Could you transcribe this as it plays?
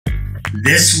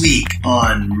This week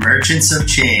on Merchants of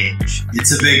Change,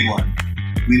 it's a big one.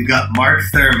 We've got Mark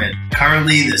Thurmond,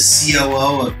 currently the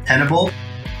COO of Tenable.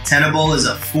 Tenable is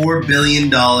a $4 billion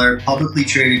publicly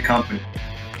traded company.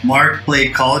 Mark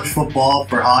played college football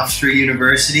for Hofstra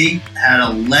University, had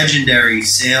a legendary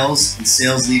sales and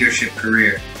sales leadership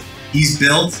career. He's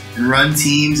built and run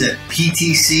teams at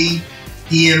PTC,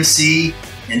 EMC,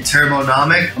 and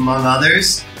Thurmond, among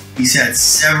others. He's had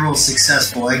several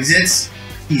successful exits.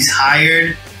 He's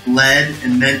hired, led,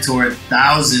 and mentored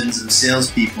thousands of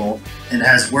salespeople and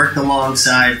has worked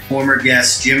alongside former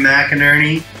guests Jim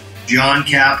McInerney, John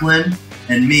Kaplan,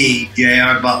 and me,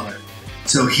 J.R. Butler.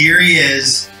 So here he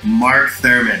is, Mark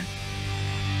Thurmond.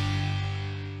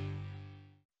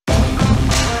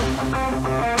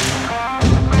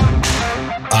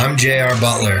 I'm J.R.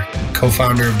 Butler,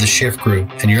 co-founder of the Shift Group,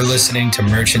 and you're listening to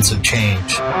Merchants of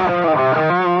Change.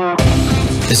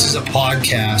 This is a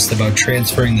podcast about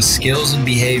transferring the skills and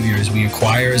behaviors we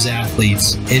acquire as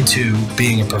athletes into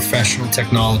being a professional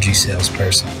technology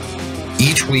salesperson.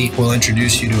 Each week, we'll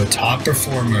introduce you to a top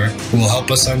performer who will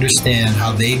help us understand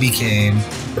how they became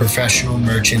professional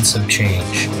merchants of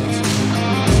change.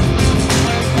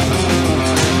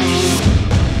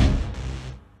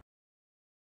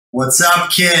 What's up,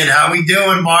 kid? How we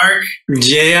doing, Mark?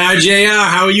 JR,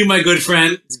 how are you, my good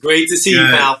friend? It's great to see you,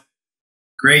 pal.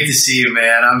 Great to see you,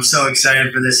 man. I'm so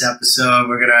excited for this episode.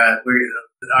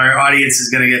 Our audience is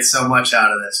gonna get so much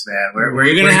out of this, man.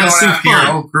 We're gonna have some fun. Your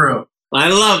whole crew. I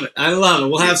love it.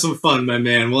 We'll have some fun, my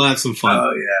man. We'll have some fun.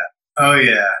 Oh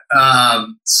yeah.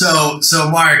 So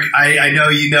Mark, I know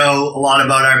you know a lot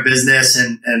about our business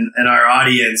and our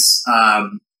audience.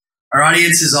 Our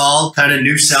audience is all kind of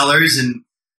new sellers and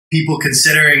people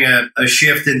considering a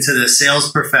shift into the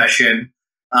sales profession.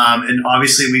 And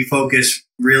obviously we focus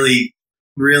really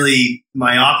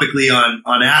myopically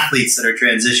on athletes that are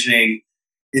transitioning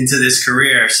into this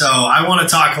career. So I want to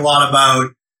talk a lot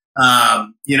about,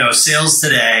 sales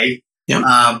today. Yep.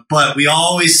 But we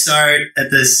always start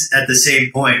at the same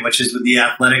point, which is with the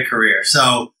athletic career.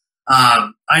 So,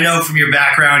 I know from your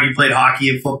background, you played hockey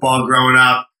and football growing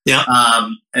up. Yeah.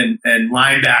 And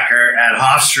linebacker at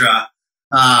Hofstra.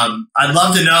 I'd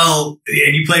love to know,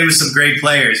 and you played with some great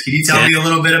players. Can you tell me a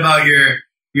little bit about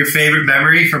your favorite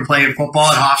memory from playing football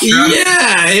at Hofstra?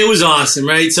 Yeah, it was awesome,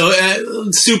 right? So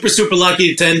super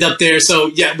lucky to end up there. So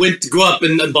yeah, grew up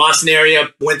in the Boston area,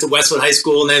 went to Westwood High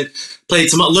School, and then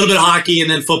played a little bit of hockey and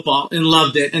then football, and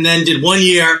loved it. And then did 1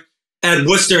 year at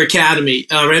Worcester Academy,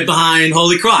 right behind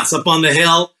Holy Cross, up on the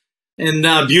hill in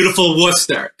beautiful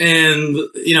Worcester. And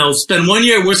spent 1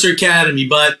 year at Worcester Academy,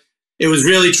 but it was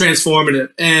really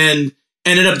transformative, and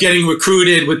ended up getting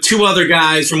recruited with two other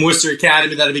guys from Worcester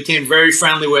Academy that I became very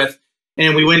friendly with.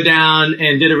 And we went down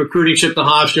and did a recruiting trip to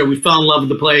Hofstra. We fell in love with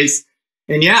the place.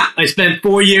 And yeah, I spent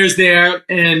 4 years there,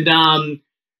 and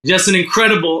just an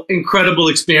incredible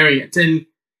experience. And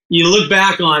you look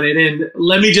back on it, and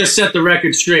let me just set the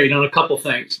record straight on a couple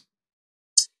things.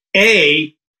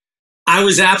 I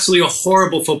was absolutely a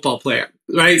horrible football player,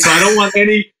 right? So I don't want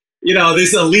any...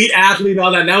 this elite athlete and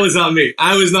all that was on me.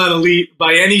 I was not elite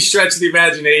by any stretch of the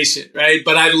imagination, right?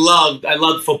 But I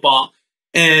loved football.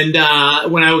 And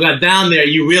when I got down there,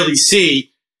 you really see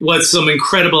what some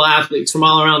incredible athletes from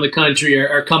all around the country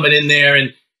are coming in there.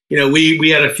 And, we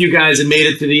had a few guys that made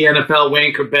it to the NFL,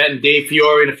 Wayne Corbett and Dave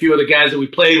Fiore, and a few other guys that we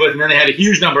played with. And then they had a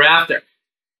huge number after.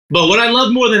 But what I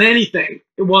loved more than anything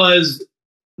was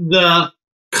the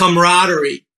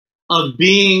camaraderie of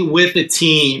being with a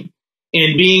team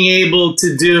and being able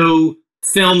to do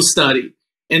film study,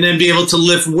 and then be able to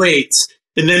lift weights,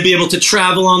 and then be able to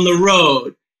travel on the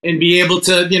road, and be able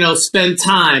to, spend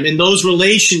time. And those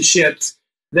relationships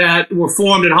that were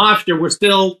formed at Hofstra were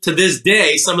still, to this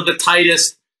day, some of the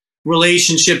tightest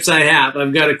relationships I have.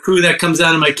 I've got a crew that comes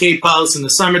out of my Cape House in the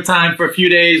summertime for a few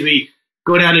days. We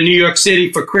go down to New York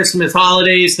City for Christmas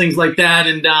holidays, things like that.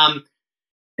 And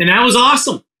that was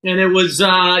awesome. And it was,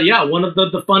 one of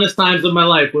the funnest times of my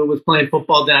life when I was playing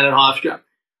football down at Hofstra.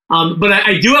 But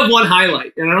I do have one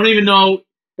highlight, and I don't even know,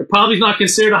 it probably is not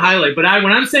considered a highlight, but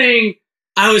when I'm saying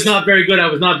I was not very good, I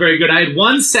was not very good. I had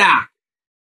one sack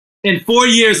in 4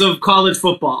 years of college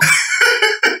football.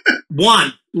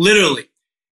 One, literally.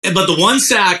 But the one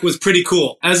sack was pretty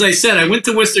cool. As I said, I went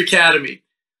to Worcester Academy.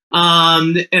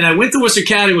 And I went to Worcester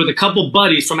Academy with a couple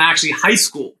buddies from actually high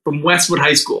school, from Westwood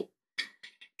High School.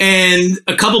 And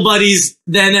a couple buddies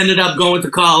then ended up going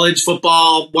to college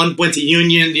football. One went to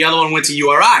Union, the other one went to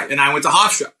URI, and I went to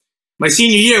Hofstra. My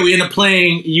senior year, we ended up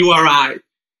playing URI.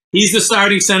 He's the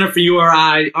starting center for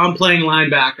URI. I'm playing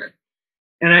linebacker.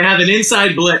 And I have an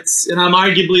inside blitz, and I'm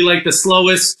arguably like the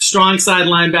slowest strong side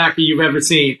linebacker you've ever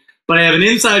seen. but I have an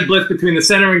inside blitz between the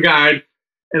center and guard,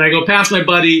 and I go past my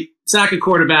buddy, sack a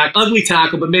quarterback, ugly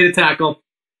tackle, but made a tackle,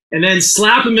 and then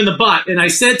slap him in the butt. And I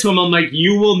said to him, I'm like,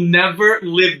 you will never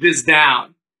live this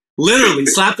down. Literally,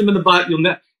 slapped him in the butt.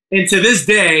 And to this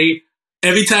day,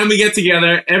 every time we get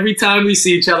together, every time we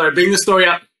see each other, I bring the story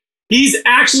up. He's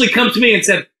actually come to me and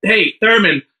said, hey,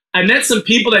 Thurmond, I met some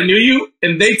people that knew you,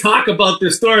 and they talk about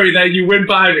this story that you went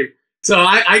by me. So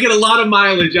I get a lot of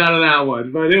mileage out of that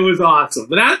one, but it was awesome.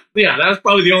 But that was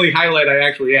probably the only highlight I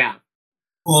actually have.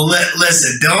 Well,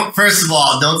 listen, first of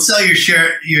all, don't sell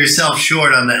yourself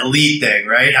short on the elite thing,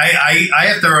 right? I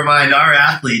have to remind our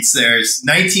athletes there's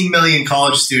 19 million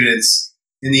college students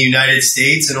in the United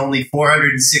States and only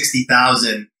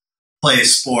 460,000 play a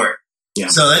sport. Yeah.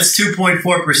 So that's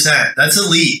 2.4%. That's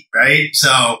elite, right?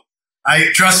 So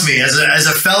trust me, as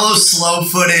a fellow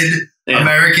slow-footed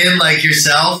American like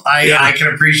yourself, I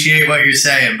can appreciate what you're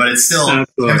saying, but it's still.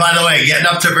 Absolutely. And by the way, getting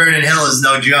up to Vernon Hill is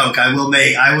no joke. I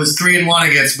was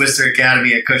 3-1 against Worcester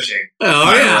Academy at Cushing. Oh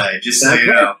by the way, just so you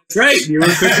know. That's right. You were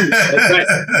Cushing. That's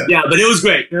right. Yeah, but it was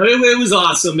great. It was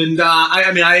awesome, and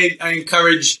I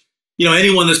encourage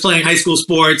anyone that's playing high school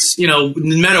sports, no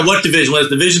matter what division, whether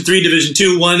it's Division III, Division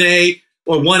II, 1A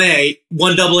or 1A,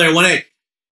 1AA or 1A.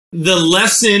 The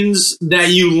lessons that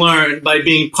you learn by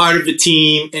being part of the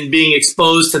team and being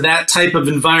exposed to that type of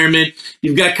environment,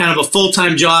 you've got kind of a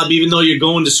full-time job, even though you're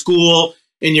going to school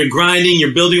and you're grinding,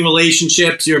 you're building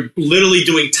relationships, you're literally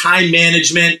doing time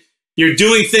management, you're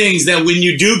doing things that when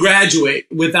you do graduate,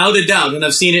 without a doubt, and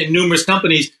I've seen it in numerous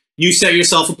companies, you set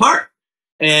yourself apart.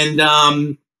 And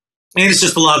it's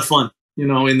just a lot of fun,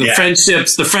 and the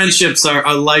friendships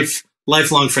are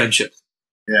lifelong friendships.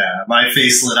 Yeah, my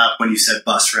face lit up when you said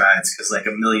bus rides because like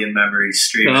a million memories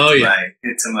streamed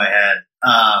into my head.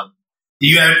 Do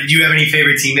you have any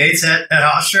favorite teammates at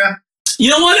Hofstra? You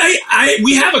know what?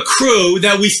 We have a crew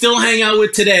that we still hang out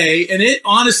with today, and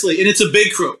it's a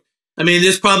big crew. I mean,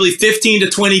 there's probably 15 to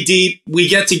 20 deep. We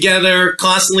get together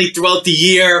constantly throughout the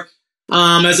year.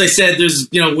 As I said, there's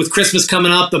with Christmas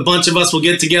coming up, a bunch of us will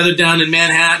get together down in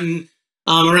Manhattan.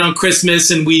 Around Christmas,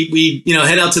 and we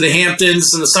head out to the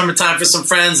Hamptons in the summertime for some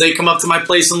friends. They come up to my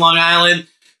place in Long Island.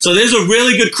 So there's a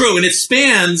really good crew, and it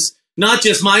spans not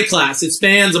just my class. It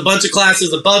spans a bunch of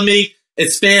classes above me. It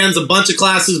spans a bunch of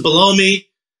classes below me.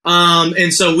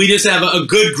 And so we just have a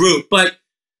good group. But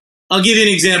I'll give you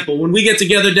an example. When we get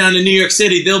together down in New York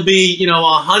City, there'll be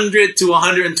 100 to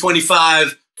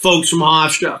 125 folks from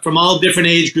Hofstra, from all different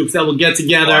age groups that will get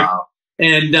together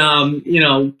and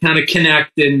kind of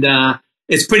connect, and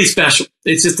it's pretty special.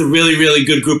 It's just a really, really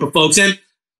good group of folks. And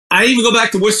I even go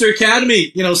back to Worcester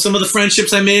Academy. Some of the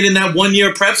friendships I made in that 1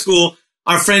 year prep school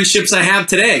are friendships I have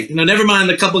today. Never mind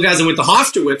the couple of guys I went to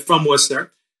Hofstra with from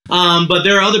Worcester. But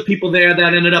there are other people there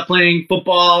that ended up playing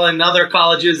football and other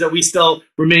colleges that we still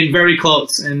remain very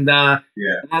close. And that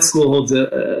school holds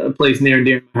a place near and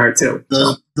dear to my heart too.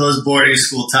 Those boarding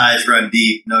school ties run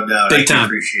deep, no doubt. Big time. I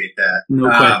appreciate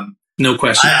that. No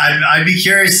question. I'd be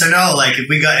curious to know, like, if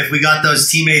we got those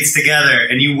teammates together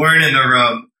and you weren't in the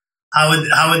room, how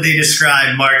would they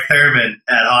describe Mark Thurmond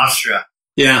at Hofstra?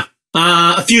 Yeah,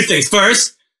 a few things.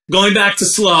 First, going back to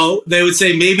slow, they would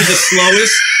say maybe the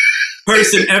slowest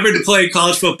person ever to play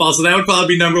college football. So that would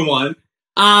probably be number one.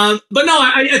 But no,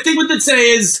 I think what they'd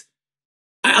say is,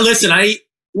 listen,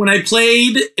 when I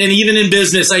played and even in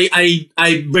business,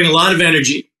 I bring a lot of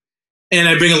energy and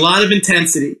I bring a lot of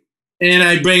intensity. And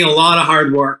I bring a lot of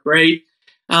hard work, right?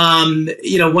 One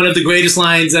of the greatest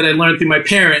lines that I learned through my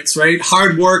parents, right?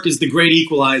 Hard work is the great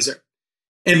equalizer.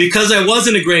 And because I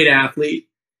wasn't a great athlete,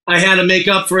 I had to make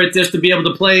up for it just to be able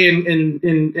to play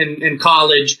in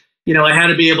college. I had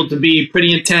to be able to be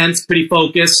pretty intense, pretty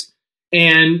focused,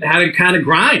 and had to kind of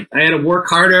grind. I had to work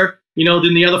harder,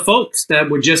 than the other folks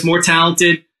that were just more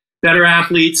talented, better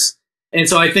athletes. And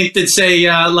so I think they'd say,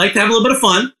 like to have a little bit of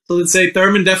fun. So they'd say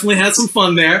Thurmond definitely had some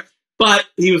fun there. But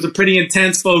he was a pretty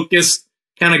intense, focused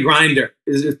kind of grinder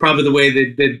is probably the way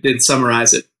they'd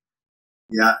summarize it.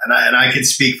 Yeah, and I can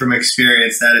speak from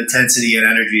experience that intensity and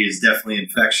energy is definitely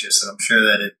infectious, and I'm sure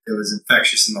that it was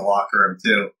infectious in the locker room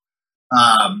too.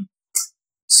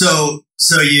 So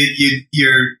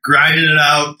you're grinding it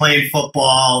out, playing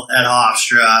football at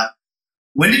Hofstra.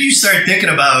 When did you start thinking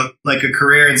about like a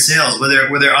career in sales? Were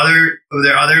there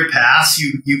other paths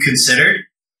you considered?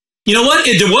 You know what?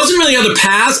 There wasn't really other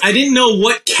paths. I didn't know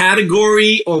what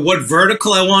category or what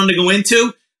vertical I wanted to go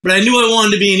into, but I knew I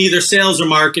wanted to be in either sales or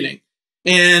marketing.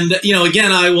 And,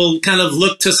 again, I will kind of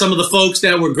look to some of the folks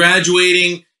that were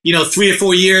graduating, 3 or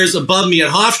 4 years above me at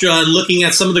Hofstra and looking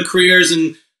at some of the careers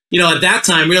and, at that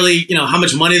time, really, how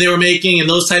much money they were making and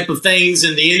those type of things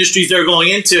and the industries they were going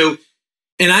into.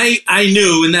 And I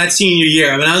knew in that senior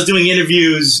year, I mean, I was doing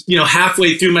interviews,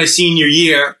 halfway through my senior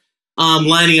year,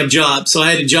 lining up jobs. So I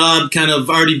had a job kind of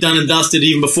already done and dusted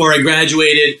even before I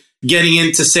graduated, getting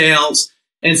into sales.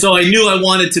 And so I knew I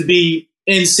wanted to be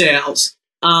in sales.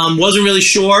 Wasn't really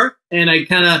sure. And I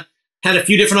kind of had a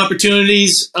few different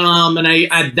opportunities. And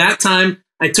at that time,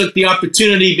 I took the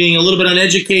opportunity, being a little bit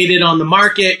uneducated on the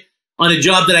market, on a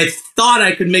job that I thought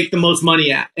I could make the most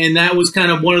money at. And that was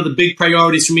kind of one of the big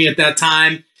priorities for me at that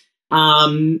time.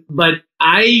 But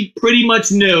I pretty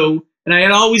much knew, and I had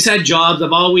always had jobs.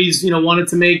 I've always, wanted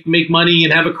to make money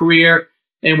and have a career,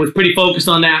 and was pretty focused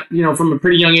on that, from a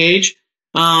pretty young age.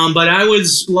 But I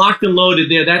was locked and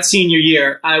loaded there. That senior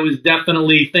year, I was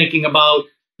definitely thinking about,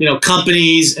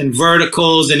 companies and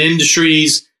verticals and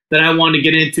industries that I wanted to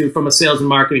get into from a sales and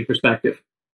marketing perspective.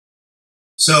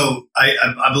 So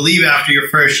I believe after your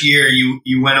first year,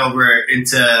 you went over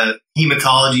into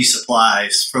hematology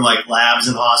supplies for like labs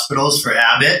and hospitals for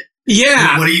Abbott.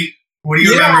 Yeah. What do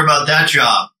you remember about that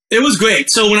job? It was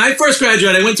great. So when I first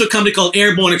graduated, I went to a company called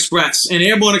Airborne Express. And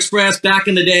Airborne Express, back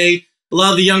in the day, a lot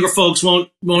of the younger folks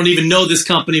won't even know this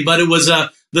company, but it was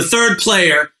the third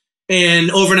player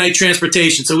in overnight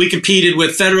transportation. So we competed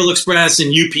with Federal Express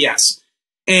and UPS.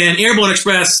 And Airborne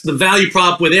Express, the value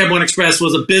prop with Airborne Express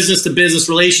was a business-to-business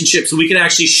relationship. So we could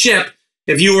actually ship,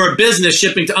 if you were a business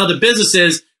shipping to other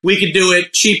businesses, we could do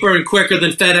it cheaper and quicker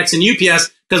than FedEx and UPS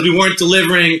because we weren't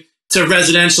delivering to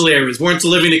residential areas, weren't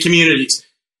delivering to communities.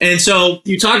 And so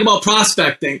you talk about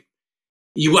prospecting.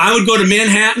 I would go to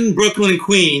Manhattan, Brooklyn, and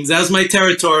Queens. That was my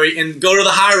territory, and go to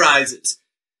the high-rises.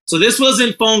 So this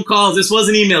wasn't phone calls. This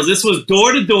wasn't emails. This was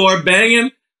door-to-door,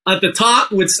 banging. At the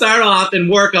top, would start off and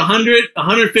work 100,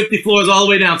 150 floors all the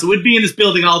way down. So we'd be in this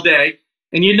building all day,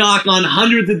 and you'd knock on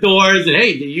hundreds of doors, and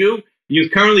hey, do you use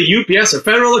currently UPS or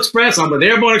Federal Express? I'm with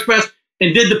Airborne Express,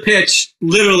 and did the pitch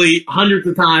literally hundreds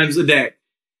of times a day.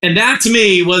 And that to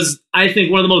me was, I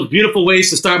think, one of the most beautiful ways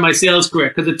to start my sales career,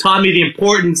 because it taught me the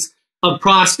importance of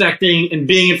prospecting and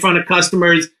being in front of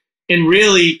customers and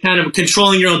really kind of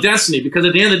controlling your own destiny. Because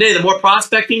at the end of the day, the more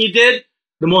prospecting you did,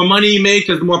 the more money you made,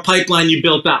 because the more pipeline you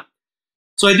built up.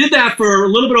 So I did that for a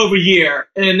little bit over a year,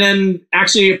 and then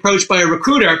actually approached by a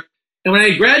recruiter. And when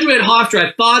I graduated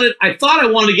Hofstra, I thought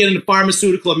I wanted to get into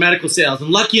pharmaceutical or medical sales.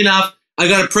 And lucky enough, I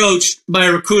got approached by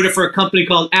a recruiter for a company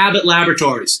called Abbott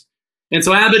Laboratories. And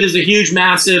so Abbott is a huge,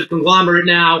 massive conglomerate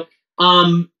now.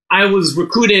 I was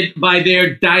recruited by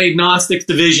their diagnostics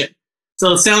division.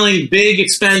 So selling big,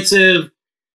 expensive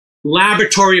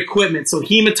laboratory equipment. So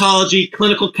hematology,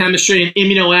 clinical chemistry, and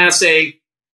immunoassay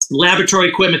laboratory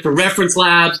equipment for reference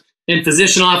labs and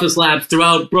physician office labs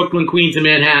throughout Brooklyn, Queens, and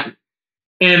Manhattan.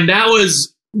 And that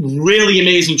was really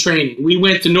amazing training. We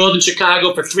went to Northern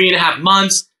Chicago for 3.5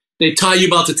 months. They taught you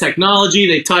about the technology.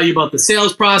 They taught you about the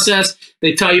sales process.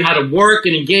 They taught you how to work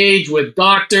and engage with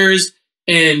doctors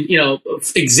and,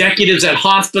 executives at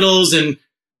hospitals and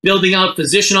building out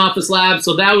physician office labs.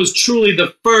 So that was truly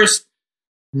the first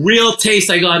real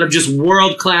taste I got of just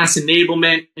world-class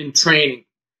enablement and training.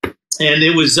 And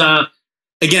it was,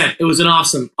 again, it was an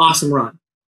awesome, awesome run.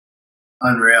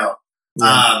 Unreal.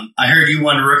 Yeah. I heard you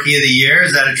won Rookie of the Year.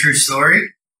 Is that a true story?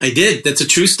 I did. That's a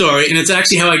true story. And it's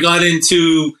actually how I got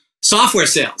into software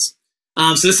sales.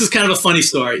 So this is kind of a funny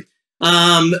story.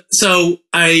 So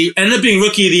I ended up being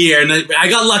Rookie of the Year, and I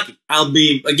got lucky. I'll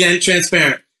be, again,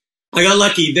 transparent. I got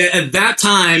lucky. At that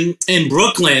time in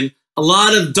Brooklyn, a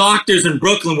lot of doctors in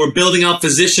Brooklyn were building out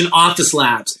physician office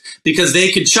labs because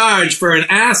they could charge for an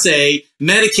assay,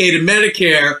 Medicaid and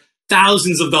Medicare,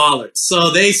 thousands of dollars.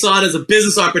 So they saw it as a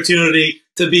business opportunity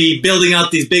to be building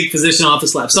out these big physician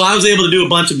office labs. So I was able to do a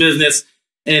bunch of business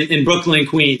in Brooklyn and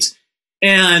Queens.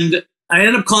 And I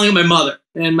ended up calling my mother.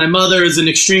 And my mother is an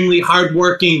extremely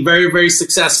hardworking, very, very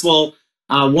successful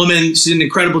woman. She did an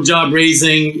incredible job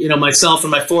raising, myself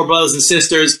and my 4 brothers and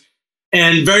sisters,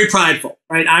 and very prideful,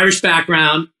 right? Irish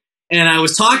background. And I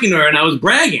was talking to her and I was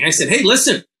bragging. I said, hey,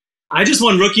 listen, I just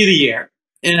won Rookie of the Year.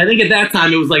 And I think at that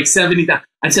time it was like $70,000.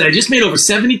 I said, I just made over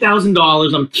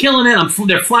 $70,000. I'm killing it.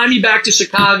 They're flying me back to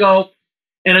Chicago,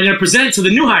 and I'm going to present to the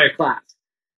new hire class.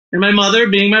 And my mother,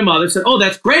 being my mother, said, oh,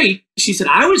 that's great. She said,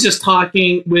 I was just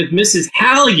talking with Mrs.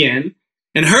 Halligan,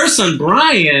 and her son,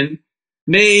 Brian,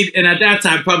 made, and at that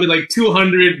time, probably like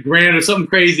 $200,000 or something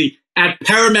crazy at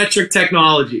Parametric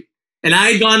Technology. And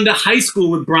I had gone to high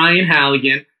school with Brian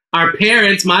Halligan. Our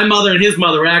parents, my mother and his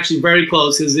mother, were actually very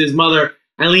close. His mother,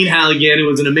 Eileen Halligan, who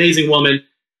was an amazing woman,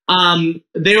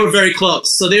 they were very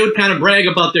close. So they would kind of brag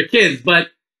about their kids. But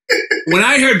when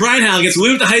I heard Brian Halligan, so we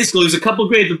went to high school, he was a couple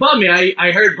grades above me.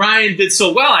 I heard Brian did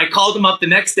so well. I called him up the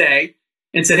next day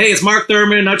and said, hey, it's Mark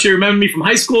Thurmond. Not sure you remember me from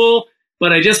high school.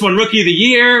 but I just won Rookie of the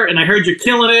Year, and I heard you're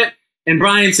killing it. And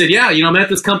Brian said, yeah, I'm at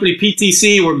this company,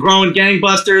 PTC. We're growing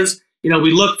gangbusters. We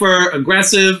look for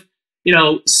aggressive,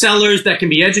 sellers that can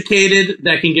be educated,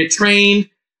 that can get trained,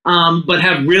 but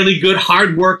have really good,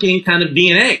 hardworking kind of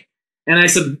DNA. And I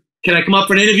said, can I come up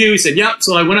for an interview? He said, yep.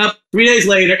 So I went up 3 days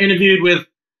later, interviewed with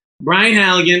Brian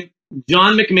Halligan,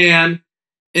 John McMahon,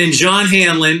 and John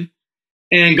Hanlon,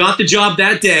 and got the job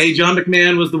that day. John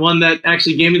McMahon was the one that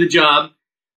actually gave me the job.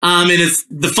 And it's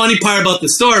the funny part about the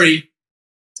story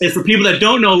is, for people that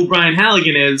don't know who Brian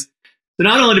Halligan is, so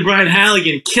not only did Brian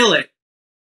Halligan kill it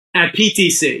at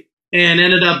PTC and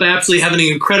ended up absolutely having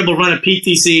an incredible run at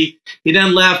PTC, he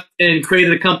then left and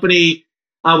created a company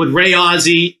with Ray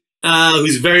Ozzie,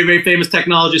 who's a very, very famous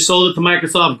technologist, sold it to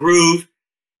Microsoft Groove.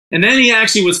 And then he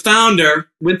actually was founder,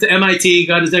 went to MIT,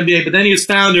 got his MBA, but then he was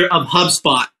founder of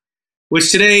HubSpot,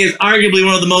 which today is arguably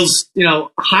one of the most,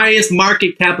 highest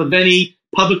market cap of any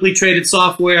publicly traded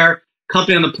software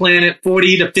company on the planet,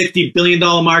 $40 to $50 billion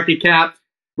market cap,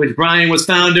 which Brian was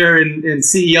founder and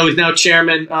CEO. He's now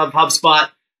chairman of HubSpot,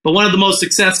 but one of the most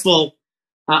successful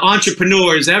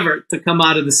entrepreneurs ever to come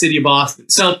out of the city of Boston.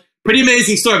 So pretty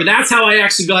amazing story, but that's how I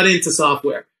actually got into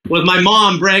software, with my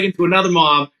mom bragging to another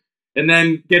mom and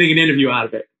then getting an interview out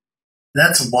of it.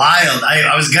 That's wild.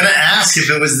 I was going to ask if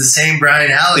it was the same Brian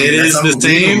Halligan. It is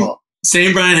the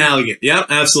same Brian Halligan. Yep,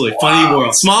 absolutely. Wow. Funny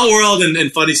world. Small world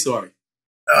and funny story.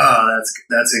 Oh,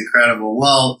 that's incredible.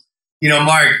 Well,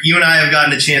 Mark, you and I have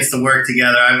gotten a chance to work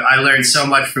together. I learned so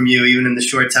much from you, even in the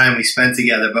short time we spent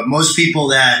together. But most people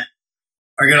that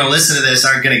are going to listen to this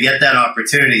aren't going to get that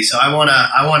opportunity. So I want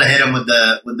to hit them with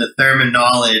the Thurmond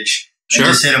knowledge. Sure.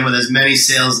 And just hit them with as many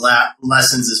sales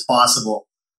lessons as possible.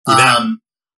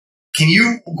 Can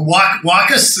you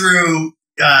walk us through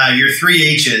your 3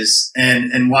 H's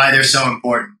and why they're so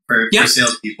important for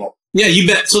salespeople? Yeah, you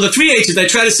bet. So the 3 H's, I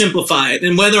try to simplify it.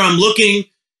 And whether I'm looking,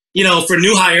 for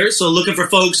new hires, so looking for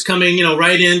folks coming,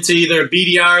 right into either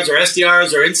BDRs or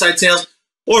SDRs or inside sales,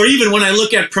 or even when I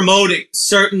look at promoting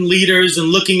certain leaders and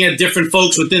looking at different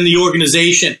folks within the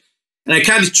organization. And I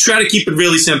kind of try to keep it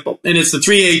really simple. And it's the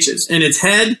 3 H's. And it's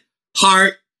head,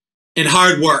 heart, and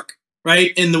hard work,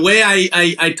 right? And the way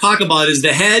I talk about it is,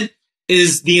 the head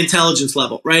is the intelligence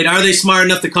level, right? Are they smart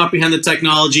enough to comprehend the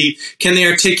technology? Can they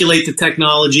articulate the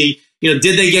technology? Did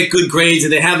they get good grades?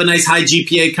 Did they have a nice high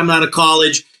GPA coming out of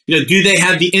college? Do they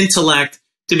have the intellect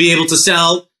to be able to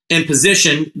sell and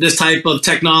position this type of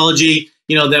technology,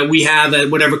 that we have at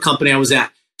whatever company I was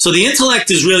at? So the intellect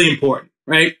is really important,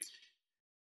 right?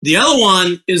 The other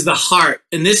one is the heart.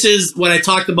 And this is what I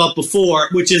talked about before,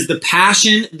 which is the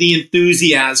passion, the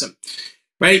enthusiasm,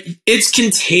 right? It's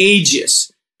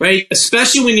contagious, right?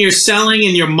 Especially when you're selling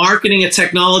and you're marketing a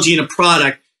technology and a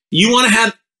product, you want to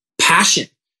have passion.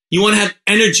 You want to have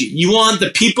energy. You want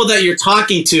the people that you're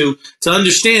talking to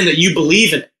understand that you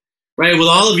believe in it, right? With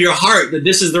all of your heart, that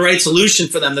this is the right solution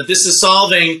for them, that this is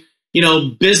solving,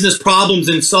 business problems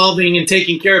and solving and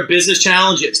taking care of business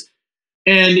challenges.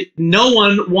 And no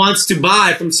one wants to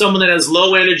buy from someone that has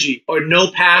low energy or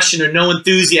no passion or no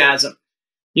enthusiasm.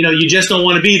 You just don't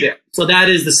want to be there. So that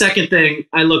is the second thing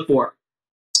I look for.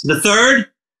 The third,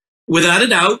 without a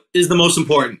doubt, is the most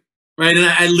important, right? And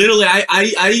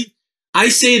I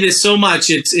say this so much,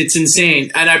 it's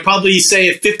insane. And I probably say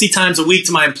it 50 times a week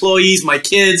to my employees, my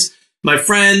kids, my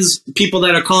friends, people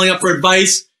that are calling up for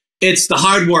advice. It's the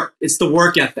hard work. It's the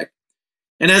work ethic.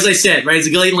 And as I said, right, it's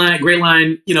a great line,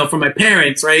 from my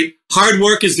parents, right? Hard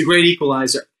work is the great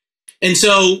equalizer. And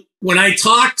so when I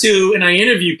talk to and I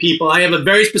interview people, I have a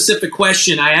very specific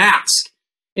question I ask.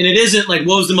 And it isn't like,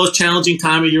 what was the most challenging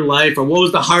time of your life? Or what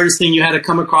was the hardest thing you had to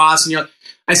come across? And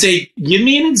I say, give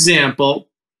me an example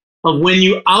of when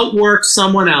you outworked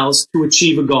someone else to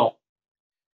achieve a goal.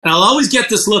 And I'll always get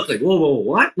this look like, whoa,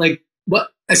 what? Like,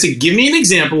 what? I say, give me an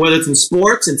example, whether it's in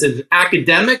sports, it's in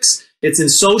academics, it's in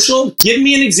social. Give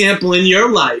me an example in your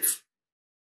life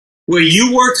where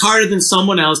you worked harder than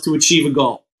someone else to achieve a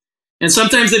goal. And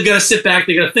sometimes they've got to sit back,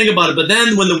 they've got to think about it. But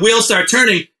then when the wheels start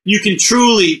turning, you can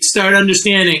truly start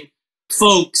understanding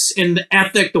folks and the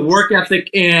ethic, the work ethic,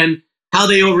 and how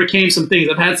they overcame some things.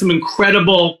 I've had some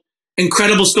incredible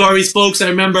stories, folks. I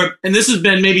remember, and this has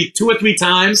been maybe 2 or 3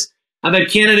 times, I've had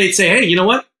candidates say, hey, you know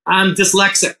what? I'm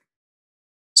dyslexic.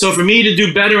 So for me to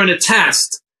do better in a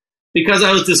test, because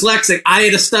I was dyslexic, I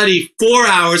had to study 4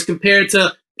 hours compared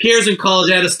to peers in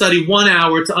college. I had to study 1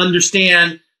 hour to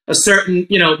understand a certain,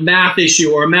 math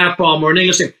issue or a math problem or an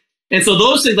English thing. And so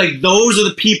those things, like, those are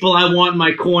the people I want in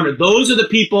my corner. Those are the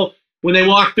people when they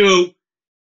walk through,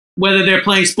 whether they're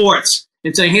playing sports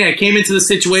and saying, hey, I came into the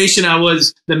situation, I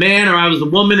was the man or I was the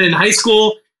woman in high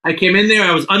school. I came in there,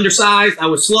 I was undersized, I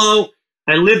was slow,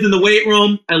 I lived in the weight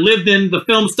room. I lived in the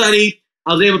film study.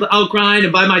 I was able to outgrind.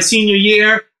 And by my senior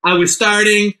year, I was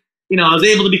starting, I was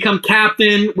able to become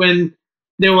captain when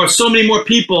there were so many more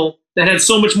people that had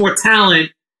so much more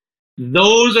talent.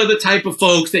 Those are the type of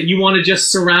folks that you want to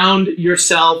just surround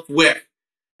yourself with,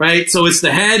 right? So it's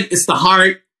the head, it's the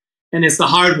heart, and it's the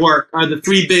hard work are the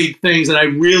three big things that I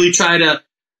really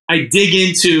I dig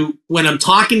into when I'm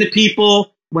talking to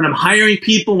people, when I'm hiring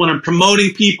people, when I'm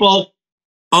promoting people,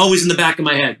 always in the back of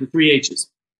my head, the 3 H's.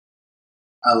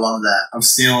 I love that. I'm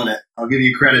stealing it. I'll give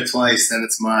you credit twice, then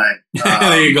it's mine.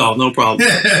 There you go. No problem.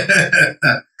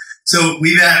 So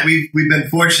we've been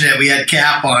fortunate. We had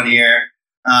Cap on here,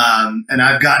 and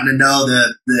I've gotten to know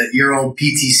your old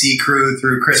PTC crew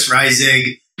through Chris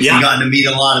Reisig. Yeah. I've gotten to meet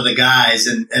a lot of the guys,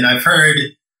 and I've heard.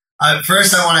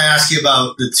 First, I want to ask you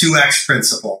about the 2X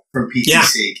principle from PTC. Yeah.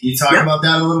 Can you talk about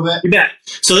that a little bit? You bet.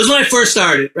 So this is when I first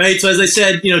started, right? So as I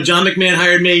said, John McMahon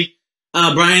hired me,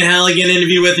 Brian Halligan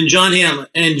interviewed with, and John Hamlin.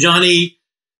 And Johnny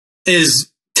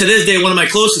is, to this day, one of my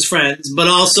closest friends, but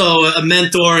also a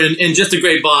mentor and just a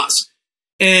great boss.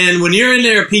 And when you're in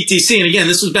there at PTC, and again,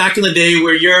 this was back in the day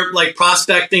where you're like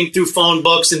prospecting through phone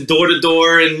books and door to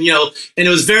door, and and it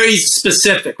was very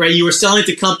specific, right? You were selling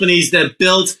to companies that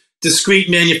built discrete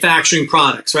manufacturing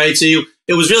products, right? So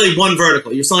it was really one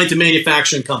vertical. You're selling to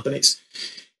manufacturing companies.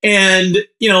 And,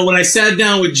 when I sat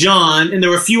down with John, and there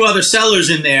were a few other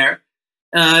sellers in there,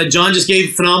 John just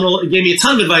gave me a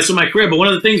ton of advice on my career, but one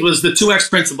of the things was the 2X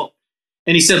principle.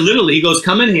 And he said, literally, he goes,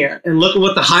 come in here and look at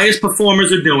what the highest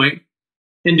performers are doing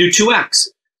and do 2X.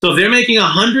 So if they're making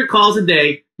 100 calls a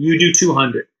day, you do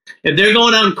 200. If they're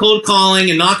going out and cold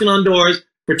calling and knocking on doors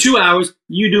for 2 hours,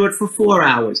 you do it for 4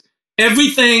 hours.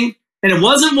 Everything, and it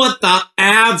wasn't what the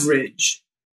average,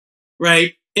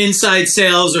 right, inside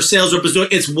sales or sales rep is doing.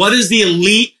 It's what is the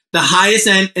elite, the highest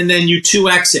end, and then you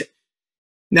 2X it.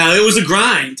 Now, it was a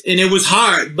grind, and it was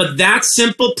hard, but that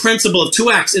simple principle of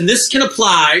 2X, and this can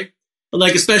apply,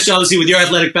 like especially obviously with your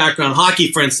athletic background,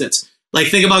 hockey, for instance. Like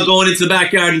think about going into the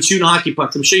backyard and shooting hockey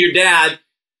pucks. I'm sure your dad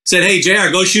said, hey, JR,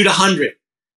 go shoot 100.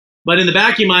 But in the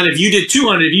back of your mind, if you did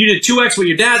 200, if you did 2X what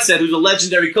your dad said, who's a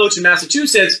legendary coach in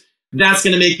Massachusetts, that's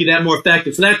going to make you that more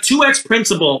effective. So that 2X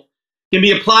principle can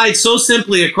be applied so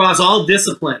simply across all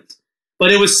disciplines.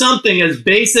 But it was something as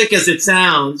basic as it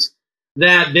sounds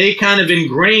that they kind of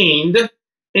ingrained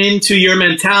into your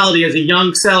mentality as a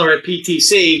young seller at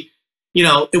PTC.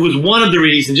 It was one of the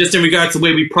reasons, just in regards to the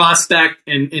way we prospect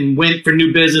and went for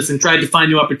new business and tried to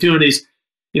find new opportunities.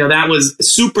 That was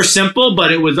super simple,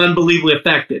 but it was unbelievably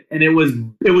effective. And it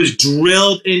was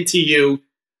drilled into you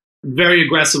very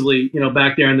aggressively,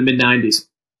 back there in the mid-90s.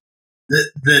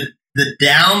 The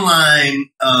downline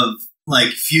of like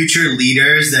future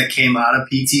leaders that came out of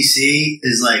PTC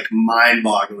is like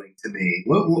mind-boggling to me.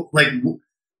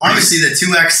 Obviously the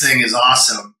 2X thing is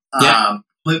awesome. Yeah.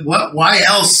 But why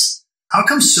else? How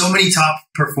come so many top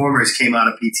performers came out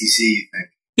of PTC, you think?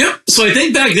 Yeah. So I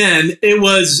think back then it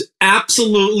was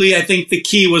absolutely, I think the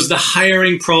key was the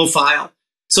hiring profile.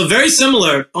 So very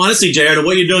similar, honestly, JR, to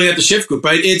what you're doing at the Shift Group,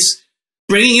 right? It's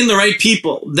bringing in the right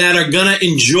people that are going to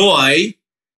enjoy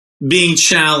being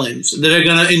challenged, that are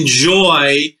going to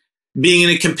enjoy being in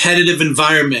a competitive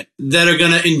environment, that are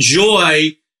going to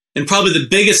enjoy, and probably the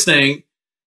biggest thing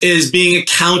is being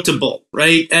accountable,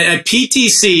 right? At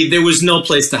PTC, there was no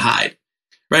place to hide,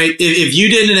 right? If you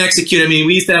didn't execute,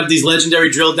 we used to have these legendary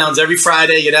drill downs every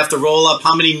Friday. You'd have to roll up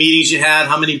how many meetings you had,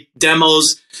 how many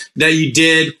demos that you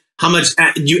did, how much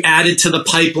you added to the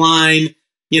pipeline,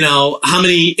 how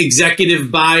many executive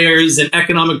buyers and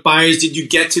economic buyers did you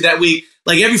get to that week?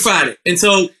 Like every Friday. And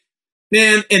so,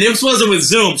 man, and this wasn't with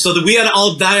Zoom, so that we had to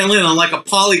all dial in on like a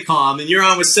Polycom, and you're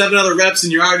on with 7 other reps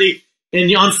and you're already,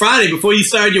 and on Friday, before you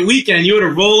started your weekend, you had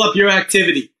to roll up your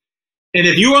activity. And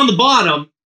if you were on the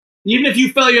bottom, even if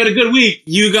you felt you had a good week,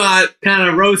 you got kind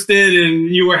of roasted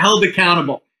and you were held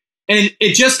accountable. And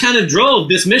it just kind of drove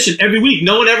this mission every week.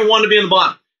 No one ever wanted to be on the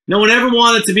bottom. No one ever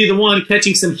wanted to be the one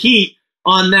catching some heat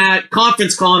on that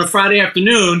conference call on a Friday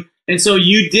afternoon. And so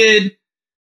you did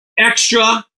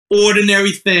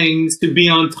extraordinary things to be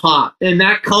on top. And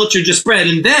that culture just spread.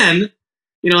 And then,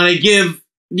 and I give,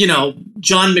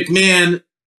 John McMahon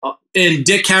and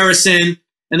Dick Harrison,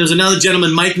 and there's another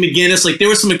gentleman, Mike McGinnis. Like there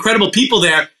were some incredible people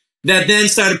there that then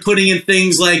started putting in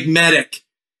things like Medic.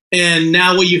 And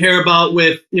now what you hear about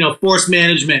with, force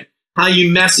management, how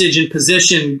you message and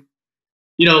position,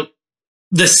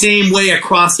 the same way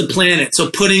across the planet.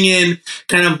 So putting in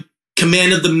kind of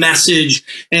command of the message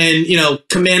and,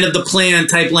 command of the plan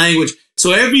type language.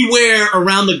 So everywhere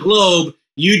around the globe,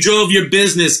 you drove your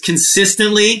business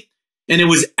consistently, and it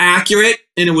was accurate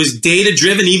and it was data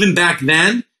driven even back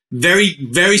then. very,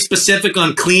 very specific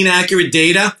on clean, accurate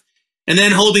data, and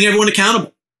then holding everyone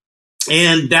accountable.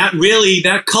 And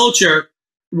that culture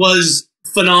was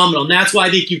phenomenal. And that's why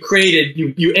I think you created,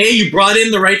 you brought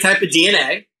in the right type of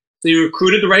DNA. So you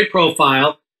recruited the right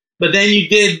profile, but then you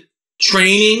did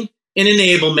training and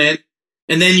enablement,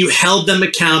 and then you held them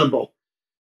accountable.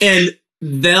 And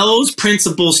those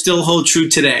principles still hold true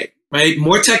today, right?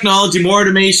 More technology, more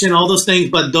automation, all those things,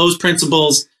 but those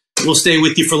principles will stay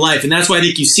with you for life. And that's why I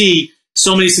think you see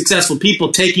so many successful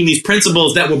people taking these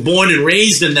principles that were born and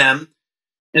raised in them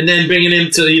and then bringing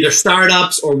them to either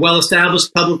startups or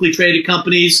well-established publicly traded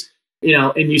companies,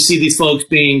 and you see these folks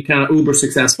being kind of uber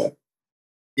successful.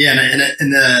 Yeah,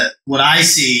 and what I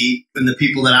see in the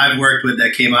people that I've worked with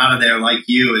that came out of there like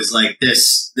you is like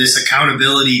this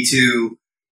accountability to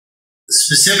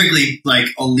specifically like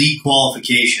elite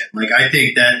qualification. Like I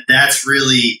think that's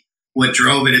really what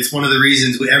drove it. It's one of the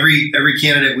reasons every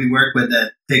candidate we work with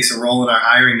that takes a role in our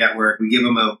hiring network, we give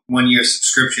them a 1-year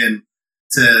subscription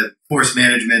to Force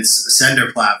Management's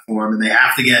Ascender platform, and they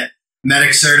have to get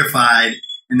medic certified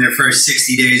in their first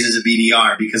 60 days as a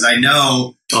BDR, because I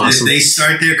know that if they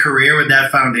start their career with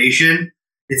that foundation,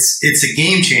 it's a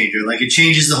game changer. Like it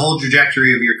changes the whole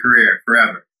trajectory of your career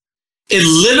forever.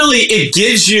 It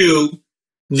gives you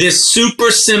this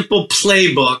super simple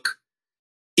playbook,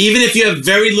 even if you have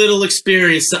very little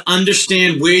experience, to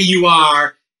understand where you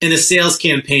are in a sales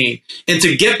campaign. And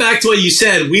to get back to what you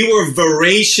said, we were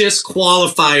voracious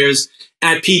qualifiers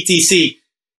at PTC.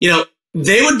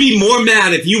 They would be more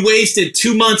mad if you wasted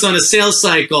 2 months on a sales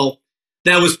cycle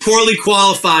that was poorly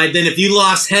qualified than if you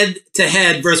lost head to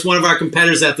head versus one of our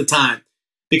competitors at the time.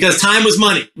 Because time was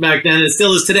money back then, and it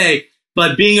still is today.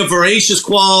 But being a voracious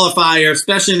qualifier,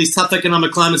 especially in these tough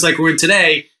economic climates like we're in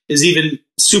today, is even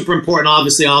super important,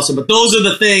 obviously, also. But those are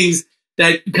the things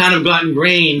that kind of got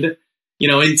ingrained,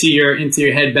 into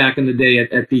your head back in the day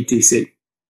at PTC.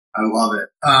 I love it.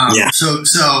 Yeah. So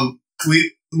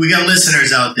we got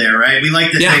listeners out there, right? We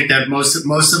like to think that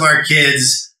most of our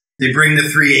kids, they bring the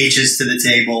 3 H's to the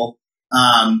table.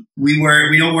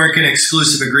 We don't work in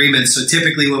exclusive agreements. So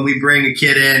typically when we bring a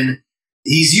kid in,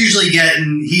 he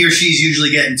or she's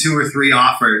usually getting 2 or 3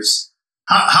 offers.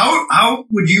 How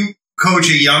would you coach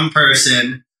a young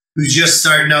person who's just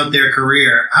starting out their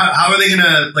career? How are they going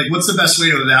to, what's the best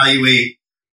way to evaluate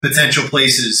potential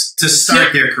places to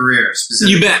start their career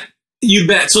specifically? You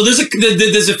bet. So there's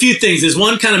a few things. There's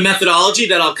one kind of methodology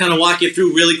that I'll kind of walk you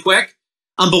through really quick.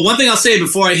 But one thing I'll say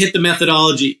before I hit the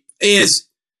methodology is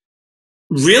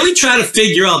really try to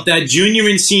figure out that junior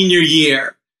and senior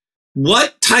year,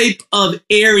 what type of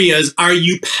areas are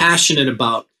you passionate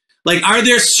about? Like, are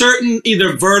there certain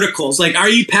either verticals? Like, are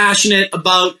you passionate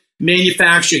about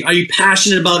manufacturing? Are you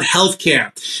passionate about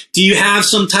healthcare? Do you have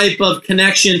some type of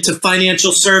connection to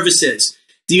financial services?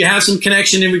 Do you have some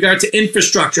connection in regard to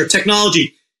infrastructure,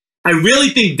 technology? I really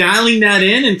think dialing that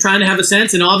in and trying to have a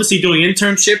sense, and obviously doing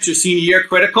internships your senior year,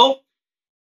 critical.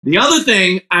 The other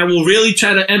thing I will really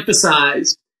try to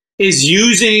emphasize is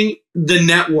using the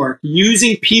network,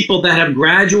 using people that have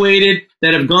graduated,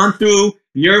 that have gone through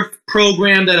your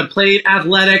program, that have played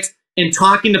athletics, and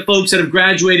talking to folks that have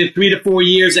graduated 3 to 4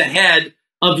 years ahead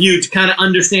of you to kind of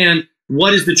understand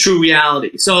what is the true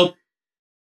reality. So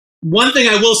one thing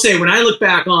I will say, when I look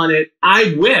back on it,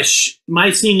 I wish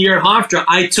my senior year at Hofstra,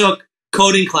 I took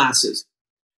coding classes.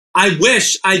 I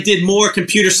wish I did more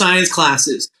computer science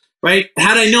classes, right?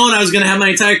 Had I known I was going to have my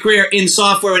entire career in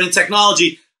software and in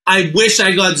technology, I wish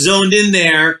I got zoned in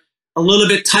there a little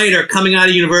bit tighter coming out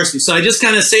of university. So I just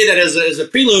kind of say that as a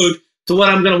prelude to what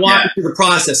I'm going to walk you through the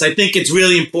process. I think it's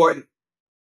really important.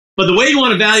 But the way you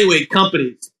want to evaluate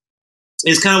companies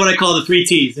is kind of what I call the 3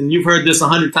 T's. And you've heard this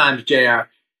 100 times, JR,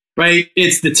 right?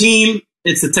 It's the team,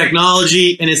 it's the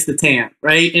technology, and it's the TAM,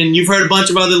 right? And you've heard a bunch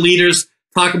of other leaders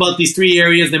talk about these 3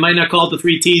 areas. They might not call it the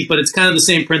 3 T's, but it's kind of the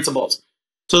same principles.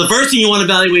 So the first thing you want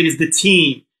to evaluate is the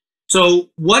team. So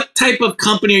what type of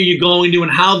company are you going to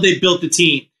and how have they built the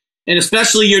team? And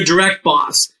especially your direct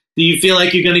boss. Do you feel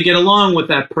like you're going to get along with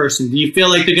that person? Do you feel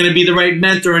like they're going to be the right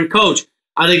mentor and coach?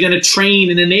 Are they going to train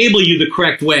and enable you the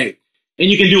correct way? And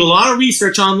you can do a lot of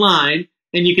research online,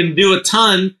 and you can do a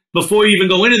ton before you even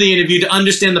go into the interview to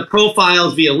understand the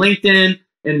profiles via LinkedIn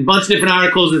and a bunch of different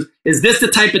articles. Is this the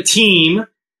type of team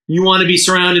you want to be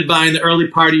surrounded by in the early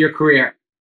part of your career?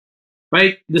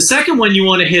 Right? The second one you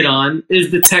want to hit on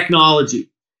is the technology.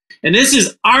 And this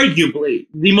is arguably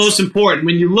the most important.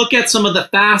 When you look at some of the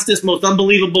fastest, most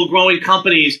unbelievable growing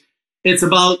companies, it's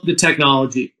about the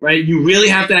technology, right? You really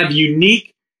have to have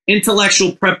unique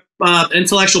intellectual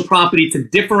property to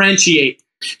differentiate.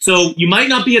 So you might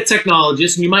not be a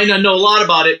technologist and you might not know a lot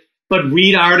about it, but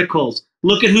read articles,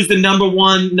 Look at who's the number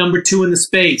one, number two in the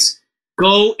space.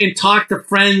 Go and talk to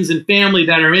friends and family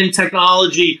that are in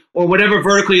technology or whatever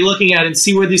vertical you're looking at and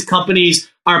see where these companies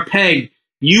are pegged.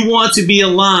 You want to be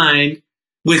aligned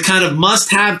with kind of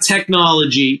must-have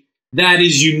technology that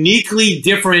is uniquely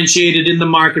differentiated in the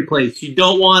marketplace. You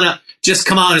don't want to just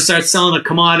come out and start selling a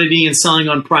commodity and selling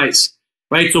on price,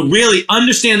 right? So really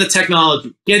understand the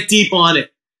technology, get deep on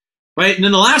it, right? And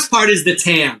then the last part is the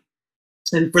TAM.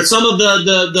 And for some of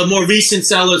the more recent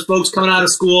sellers, folks coming out of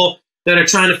school that are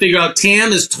trying to figure out,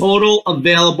 TAM is total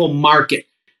available market,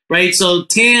 right? So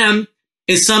TAM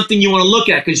is something you want to look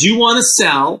at because you want to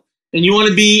sell and you want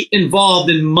to be involved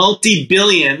in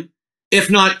multi-billion, if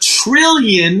not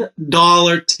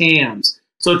trillion-dollar TAMs.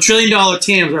 So trillion-dollar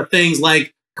TAMs are things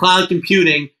like cloud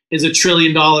computing is $1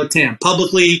 trillion TAM.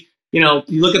 Publicly, you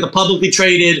look at the publicly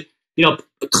traded,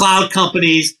 cloud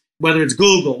companies, whether it's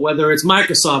Google, whether it's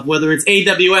Microsoft, whether it's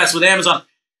AWS with Amazon,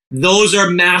 those are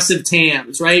massive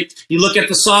TAMs, right? You look at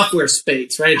the software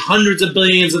space, right? Hundreds of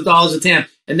billions of dollars of TAM,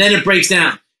 and then it breaks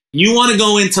down. You want to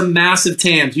go into massive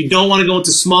TAMs. You don't want to go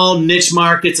into small niche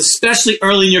markets, especially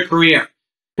early in your career,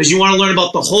 because you want to learn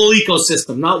about the whole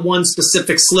ecosystem, not one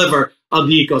specific sliver of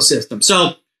the ecosystem.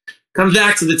 So comes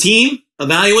back to the team,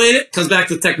 evaluate it, comes back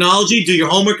to the technology, do your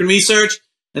homework and research,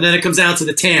 and then it comes down to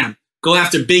the TAM. Go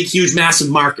after big, huge, massive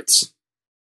markets.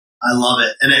 I love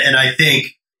it. And I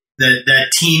think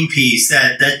that team piece,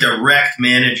 that direct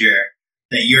manager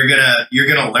that you're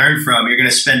gonna learn from, you're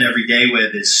gonna spend every day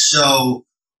with is so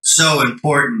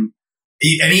important.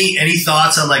 Any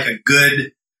thoughts on like a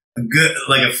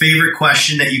favorite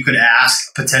question that you could ask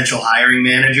a potential hiring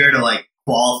manager to like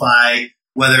qualify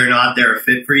whether or not they're a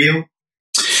fit for you?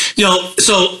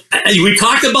 So we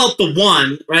talked about the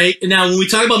one, right? And now when we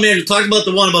talk about manager, talk about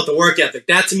the one about the work ethic.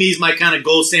 That to me is my kind of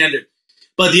gold standard.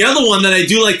 But the other one that I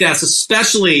do like to ask,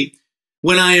 especially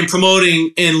when I am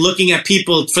promoting and looking at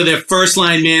people for their first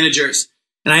line managers,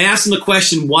 and I ask them the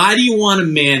question, why do you want to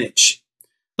manage?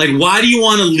 Like, why do you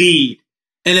want to lead?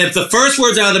 And if the first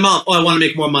words out of their mouth, oh, I want to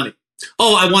make more money.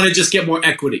 Oh, I want to just get more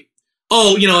equity.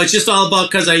 Oh, it's just all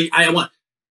about because I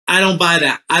don't buy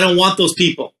that. I don't want those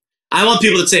people. I want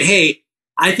people that say, hey,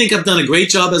 I think I've done a great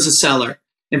job as a seller.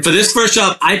 And for this first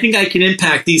job, I think I can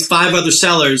impact these 5 other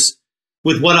sellers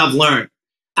with what I've learned.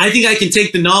 I think I can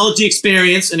take the knowledge, the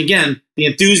experience, and again, the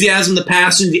enthusiasm, the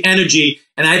passion, the energy,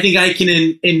 and I think I can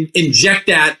inject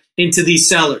that into these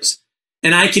sellers.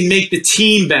 And I can make the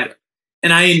team better.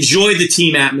 And I enjoy the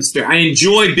team atmosphere. I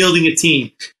enjoy building a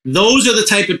team. Those are the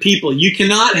type of people. You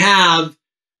cannot have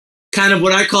kind of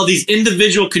what I call these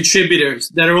individual contributors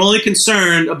that are only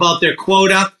concerned about their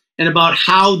quota and about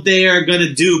how they are going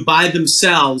to do by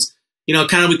themselves.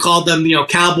 Kind of we call them,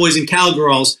 cowboys and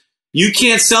cowgirls. You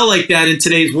can't sell like that in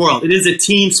today's world. It is a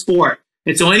team sport.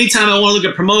 And so anytime I want to look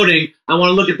at promoting, I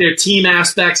want to look at their team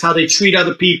aspects, how they treat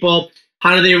other people,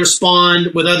 how do they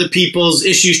respond with other people's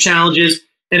issues, challenges,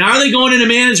 and are they going into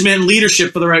management and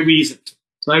leadership for the right reasons?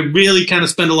 So I really kind of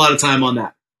spend a lot of time on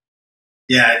that.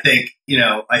 Yeah, I think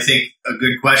a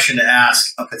good question to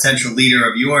ask a potential leader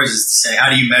of yours is to say, how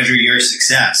do you measure your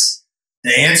success?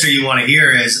 The answer you want to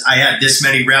hear is, I had this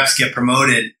many reps get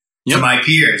promoted to my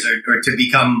peers or to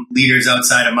become leaders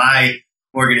outside of my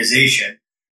organization.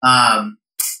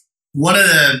 One of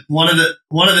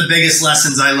the biggest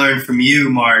lessons I learned from you,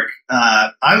 Mark,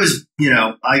 I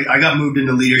got moved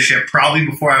into leadership probably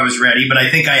before I was ready, but I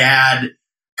think I had,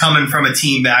 coming from a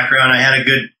team background, I had a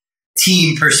good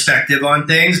team perspective on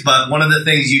things. But one of the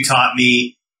things you taught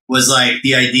me was like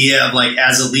the idea of like,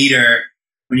 as a leader,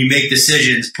 when you make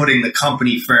decisions, putting the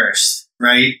company first,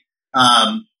 right?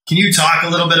 Can you talk a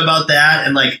little bit about that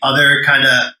and like other kind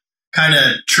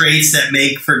of traits that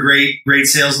make for great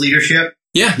sales leadership?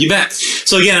 Yeah, you bet.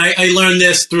 So again, I learned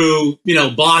this through,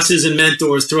 bosses and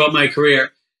mentors throughout my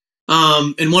career.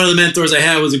 And one of the mentors I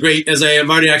had was a great, as I have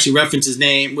already actually referenced his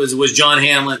name, was John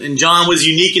Hamlin. And John was a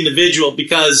unique individual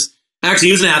because actually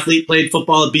he was an athlete, played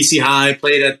football at BC High,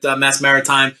 played at Mass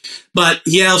Maritime, but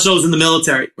he also was in the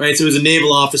military, right? So he was a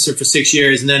naval officer for 6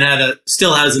 years and then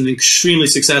still has an extremely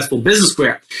successful business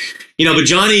career. But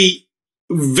Johnny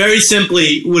very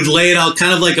simply would lay it out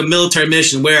kind of like a military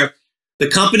mission where the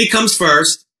company comes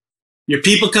first, your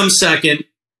people come second,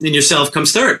 and yourself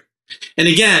comes third. And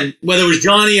again, whether it was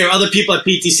Johnny or other people at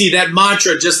PTC, that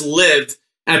mantra just lived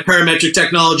at Parametric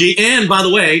Technology. And by the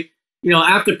way,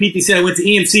 after PTC, I went to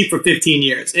EMC for 15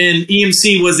 years. And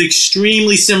EMC was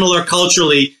extremely similar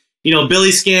culturally.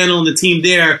 Billy Scannell and the team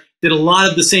there did a lot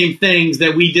of the same things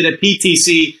that we did at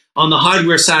PTC on the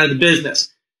hardware side of the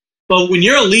business. But when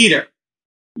you're a leader,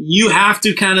 you have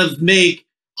to kind of make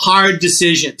hard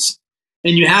decisions.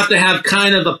 And you have to have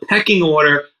kind of a pecking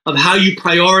order of how you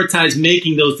prioritize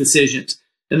making those decisions.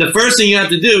 And the first thing you have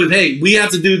to do is, hey, we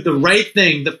have to do the right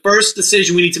thing. The first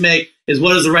decision we need to make is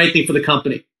what is the right thing for the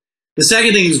company. The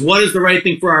second thing is what is the right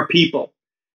thing for our people,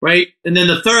 right? And then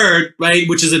the third, right,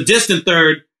 which is a distant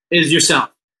third, is yourself,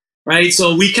 right?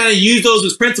 So we kind of use those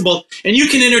as principles, and you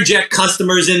can interject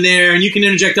customers in there and you can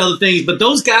interject other things, but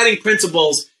those guiding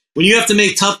principles, when you have to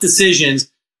make tough decisions,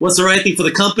 what's the right thing for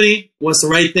the company, what's the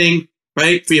right thing,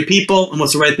 right, for your people, and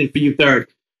what's the right thing for you third,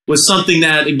 was something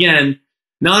that, again,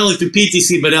 not only through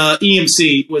PTC, but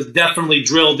EMC was definitely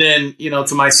drilled in,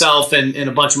 to myself and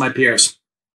a bunch of my peers.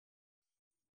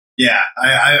 Yeah,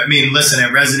 I mean, listen,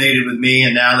 it resonated with me,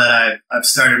 and now that I've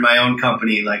started my own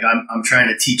company, like I'm trying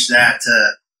to teach that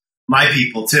to my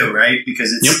people too, right?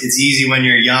 Because it's easy when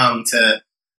you're young to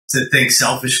think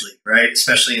selfishly, right?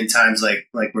 Especially in times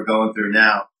like we're going through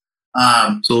now.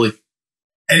 Absolutely.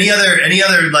 Any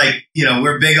other like,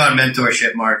 we're big on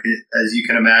mentorship, Mark, as you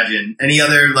can imagine. Any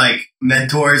other like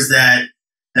mentors that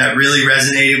really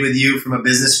resonated with you from a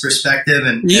business perspective?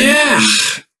 And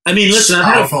I mean, listen, I've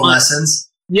had powerful lessons.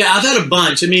 Yeah, I've had a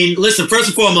bunch. I mean, listen, first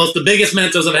and foremost, the biggest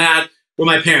mentors I've had were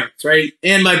my parents, right?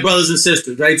 And my brothers and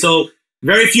sisters, right? So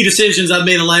very few decisions I've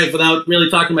made in life without really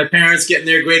talking to my parents, getting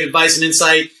their great advice and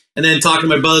insight, and then talking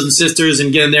to my brothers and sisters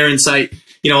and getting their insight,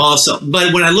 also.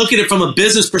 But when I look at it from a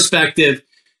business perspective,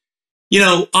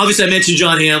 obviously I mentioned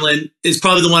John Hamlin is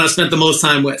probably the one I've spent the most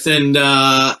time with. And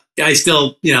I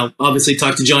still, obviously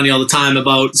talk to Johnny all the time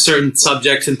about certain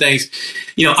subjects and things.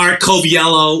 Art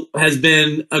Coviello has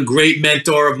been a great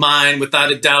mentor of mine,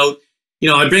 without a doubt.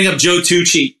 I bring up Joe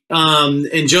Tucci.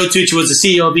 And Joe Tucci was the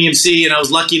CEO of EMC, and I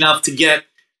was lucky enough to get,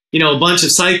 a bunch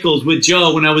of cycles with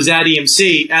Joe when I was at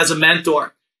EMC as a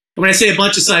mentor. And when I say a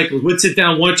bunch of cycles, we'd sit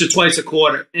down once or twice a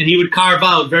quarter, and he would carve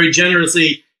out very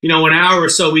generously, an hour or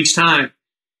so each time.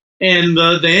 And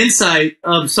the insight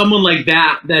of someone like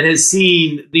that has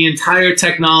seen the entire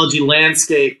technology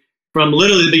landscape from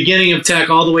literally the beginning of tech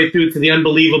all the way through to the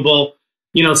unbelievable,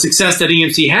 success that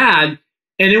EMC had.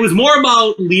 And it was more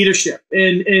about leadership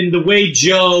and the way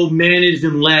Joe managed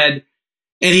and led.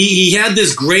 And he had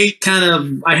this great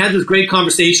I had this great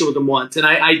conversation with him once. And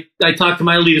I talk to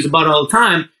my leaders about it all the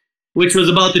time, which was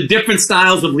about the different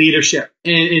styles of leadership.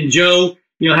 And Joe,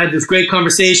 had this great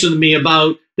conversation with me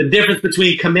about the difference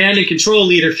between command and control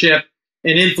leadership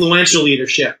and influential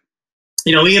leadership.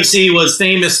 EMC was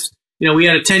famous. We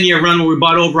had a 10-year run where we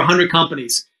bought over 100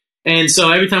 companies. And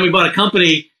so every time we bought a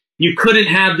company, you couldn't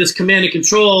have this command and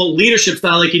control leadership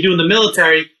style like you do in the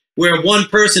military, where one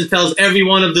person tells every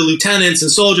one of the lieutenants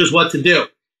and soldiers what to do.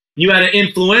 You had to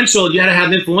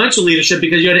have influential leadership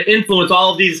because you had to influence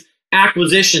all of these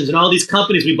acquisitions and all these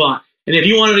companies we bought. And if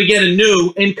you wanted to get a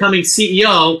new incoming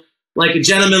CEO, like a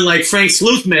gentleman like Frank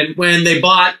Sleuthman, when they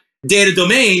bought Data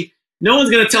Domain, no one's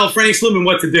going to tell Frank Sleuthman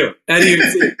what to do at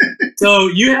EMC. So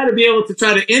you had to be able to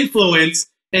try to influence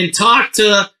and talk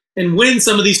to and win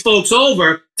some of these folks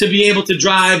over to be able to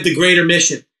drive the greater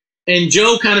mission. And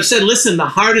Joe kind of said, listen, the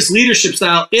hardest leadership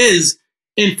style is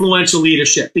influential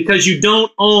leadership, because you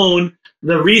don't own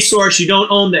the resource, you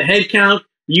don't own the headcount,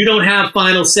 you don't have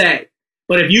final say.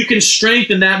 But if you can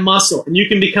strengthen that muscle and you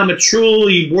can become a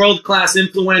truly world-class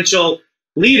influential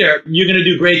leader, you're going to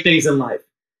do great things in life.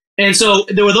 And so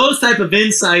there were those type of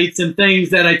insights and things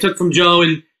that I took from Joe,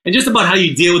 and just about how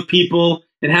you deal with people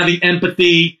and having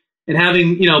empathy and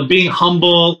having, being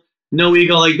humble, no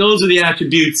ego. Like those are the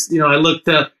attributes. I look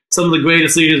to some of the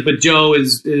greatest leaders, but Joe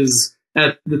is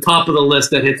at the top of the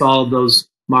list that hits all of those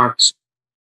marks.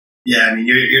 Yeah, I mean,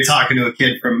 you're talking to a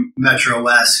kid from Metro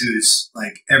West who's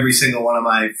like every single one of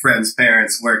my friends'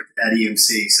 parents worked at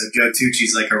EMC. So Joe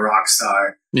Tucci's like a rock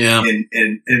star in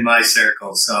my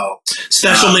circle. So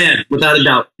special man, without a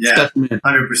doubt. Yeah, special man.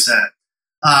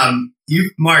 100%.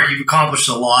 Mark, you've accomplished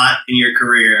a lot in your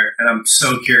career, and I'm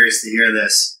so curious to hear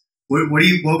this. What would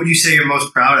you say you're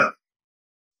most proud of?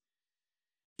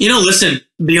 Listen,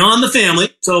 beyond the family.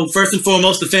 So first and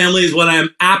foremost, the family is what I'm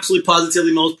absolutely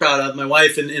positively most proud of, my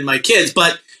wife and my kids.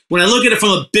 But when I look at it from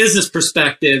a business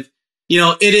perspective,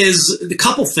 it is a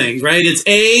couple things, right? It's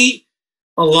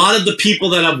a lot of the people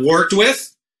that I've worked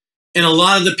with, and a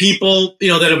lot of the people,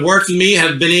 that have worked with me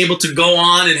have been able to go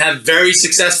on and have very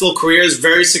successful careers,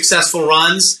 very successful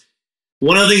runs.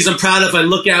 One of the things I'm proud of, I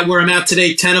look at where I'm at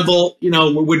today, Tenable,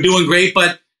 we're doing great,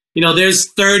 but there's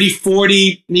 30,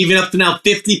 40, and even up to now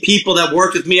 50 people that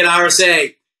worked with me at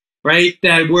RSA, right?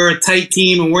 That we're a tight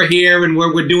team and we're here and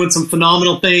we're doing some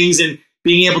phenomenal things, and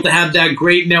being able to have that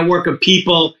great network of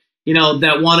people,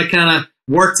 that want to kind of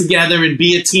work together and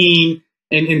be a team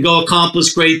and go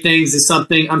accomplish great things is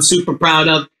something I'm super proud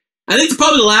of. I think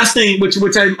probably the last thing, which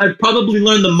I probably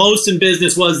learned the most in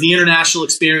business, was the international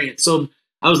experience. So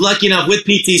I was lucky enough with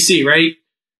PTC, right,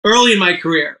 early in my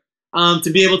career, to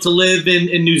be able to live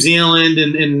in New Zealand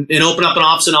and open up an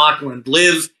office in Auckland,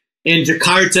 live in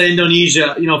Jakarta,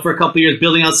 Indonesia, for a couple of years,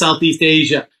 building out Southeast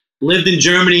Asia, lived in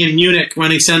Germany and Munich,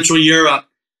 running Central Europe.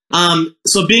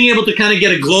 So being able to kind of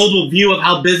get a global view of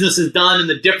how business is done in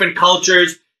the different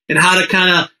cultures and how to kind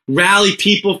of rally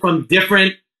people from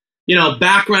different,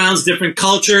 backgrounds, different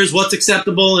cultures, what's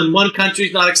acceptable in one country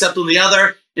is not acceptable in the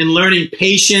other, and learning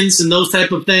patience and those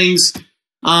type of things.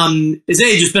 It's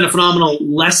just been a phenomenal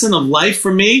lesson of life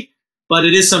for me, but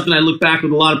it is something I look back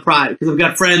with a lot of pride because I've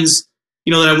got friends,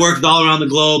 that I worked with all around the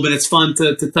globe, and it's fun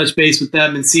to touch base with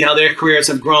them and see how their careers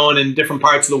have grown in different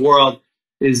parts of the world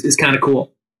is kind of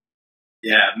cool.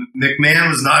 Yeah, McMahon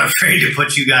was not afraid to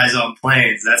put you guys on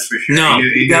planes, that's for sure. No,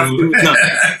 no.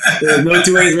 There's no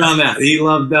two ways around that. He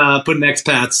loved putting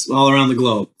expats all around the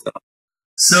globe.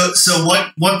 So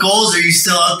what goals are you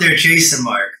still out there chasing,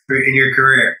 Mark, in your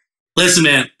career? Listen,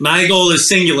 man, my goal is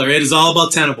singular. It is all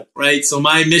about Tenable, right? So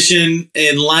my mission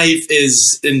in life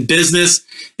in business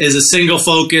is a single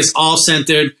focus, all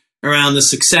centered around the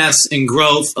success and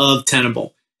growth of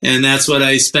Tenable. And that's what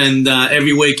I spend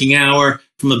every waking hour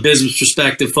from a business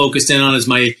perspective focused in on is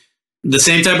the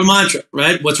same type of mantra,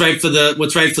 right? What's right for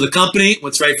the company,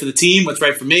 what's right for the team, what's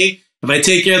right for me. If I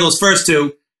take care of those first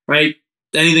two, right,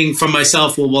 anything from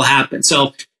myself will happen.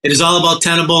 So it is all about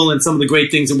Tenable and some of the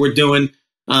great things that we're doing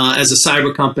as a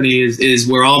cyber company is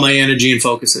where all my energy and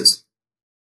focus is.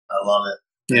 I love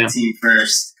it. Yeah. Team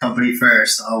first, company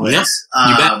first, always. Yep.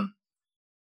 You bet.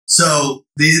 So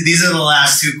these are the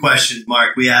last two questions,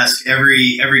 Mark. We ask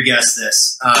every guest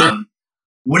this. Sure.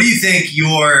 What do you think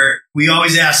we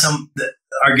always ask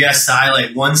our guests to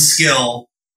highlight one skill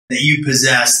that you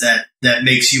possess that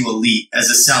makes you elite as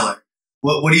a seller.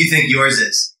 What do you think yours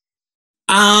is?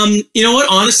 You know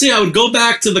what? Honestly, I would go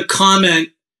back to the comment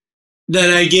that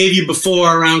I gave you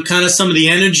before around kind of some of the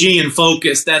energy and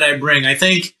focus that I bring. I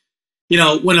think,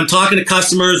 when I'm talking to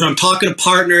customers or I'm talking to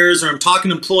partners or I'm talking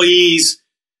to employees,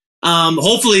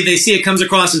 hopefully they see it comes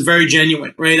across as very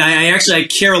genuine, right? I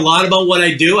care a lot about what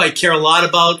I do. I care a lot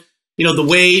about, the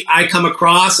way I come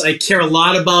across. I care a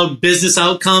lot about business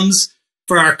outcomes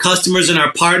for our customers and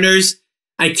our partners.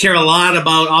 I care a lot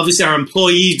about, obviously, our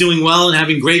employees doing well and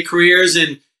having great careers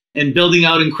and building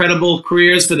out incredible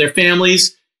careers for their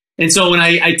families. And so when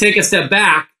I take a step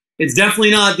back, it's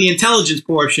definitely not the intelligence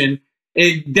portion.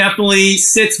 It definitely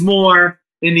sits more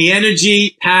in the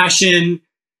energy, passion,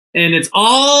 and it's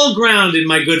all grounded,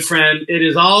 my good friend. It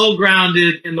is all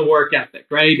grounded in the work ethic,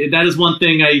 right? That is one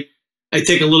thing I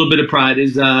take a little bit of pride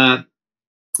is I'm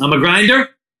a grinder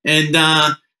and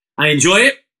I enjoy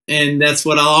it, and that's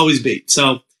what I'll always be.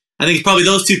 So I think probably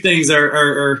those two things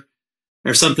are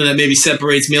something that maybe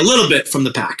separates me a little bit from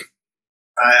the pack.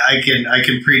 I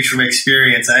can preach from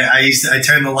experience. I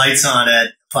turned the lights on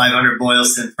at 500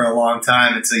 Boylston for a long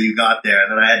time until you got there,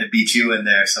 and then I had to beat you in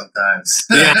there sometimes.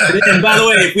 Yeah, and by the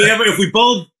way, if we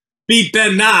both beat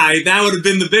Ben Nye, that would have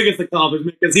been the biggest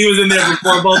accomplishment because he was in there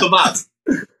before both of us.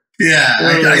 Yeah,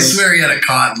 I swear he had a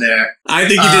cot in there. I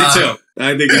think he did too.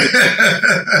 I think he did.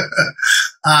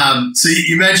 So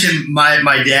you mentioned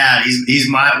my dad.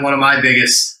 He's one of my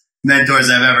biggest mentors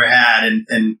I've ever had,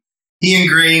 and he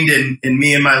ingrained in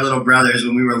me and my little brothers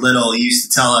when we were little. He used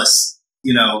to tell us,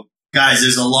 guys,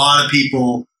 there's a lot of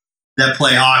people that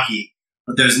play hockey,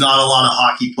 but there's not a lot of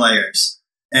hockey players.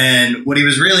 And what he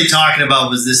was really talking about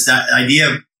was that idea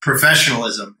of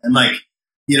professionalism and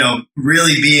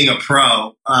really being a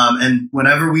pro. And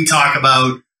whenever we talk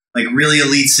about really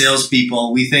elite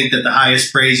salespeople, we think that the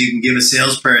highest praise you can give a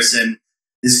salesperson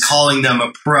is calling them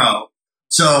a pro.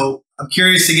 So I'm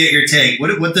curious to get your take.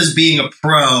 What does being a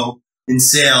pro in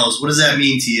sales, what does that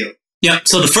mean to you? Yeah.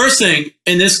 So the first thing,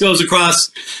 and this goes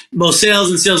across both sales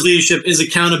and sales leadership, is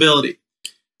accountability,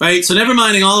 right? So never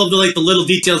minding all of the little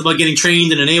details about getting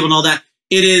trained and enabled and all that.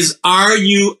 It is, are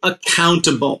you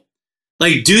accountable?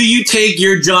 Do you take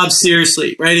your job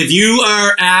seriously, right? If you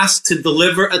are asked to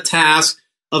deliver a task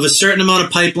of a certain amount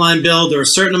of pipeline build or a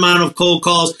certain amount of cold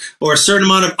calls or a certain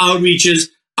amount of outreaches,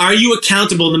 are you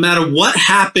accountable no matter what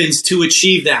happens to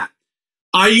achieve that?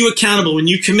 Are you accountable when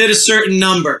you commit a certain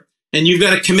number and you've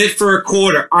got to commit for a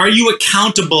quarter? Are you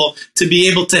accountable to be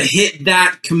able to hit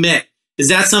that commit? Is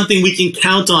that something we can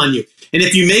count on you? And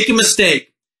if you make a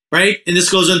mistake, right? And this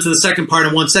goes into the second part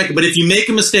in 1 second, but if you make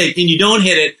a mistake and you don't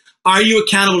hit it, are you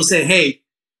accountable to say, hey,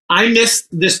 I missed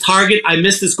this target, I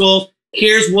missed this goal,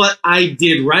 here's what I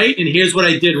did right and here's what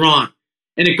I did wrong.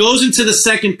 And it goes into the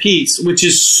second piece, which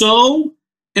is so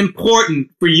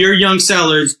important for your young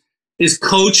sellers, is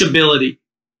coachability,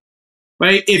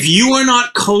 right? If you are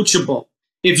not coachable,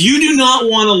 if you do not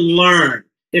want to learn,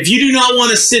 if you do not want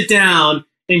to sit down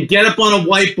and get up on a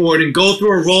whiteboard and go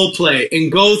through a role play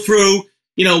and go through,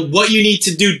 what you need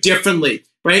to do differently,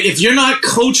 right? If you're not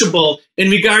coachable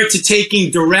in regard to taking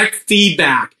direct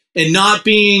feedback and not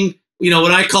being,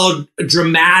 what I call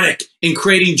dramatic and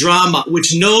creating drama,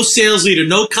 which no sales leader,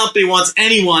 no company wants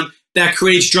anyone that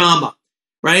creates drama,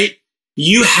 right?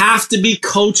 You have to be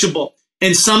coachable.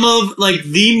 And some of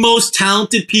the most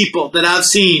talented people that I've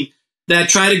seen that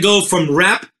try to go from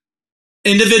rep,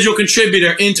 individual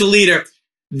contributor into leader,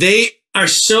 they are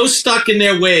so stuck in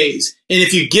their ways. And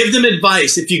if you give them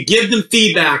advice, if you give them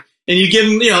feedback and you give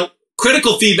them,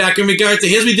 critical feedback in regard to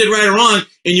here's what we did right or wrong,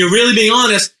 and you're really being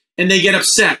honest, and they get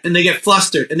upset and they get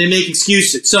flustered and they make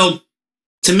excuses. So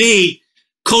to me,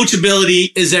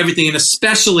 coachability is everything. And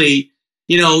especially,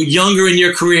 younger in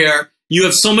your career, you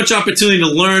have so much opportunity to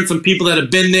learn from people that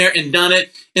have been there and done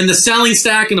it. And the selling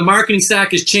stack and the marketing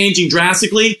stack is changing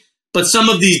drastically, but some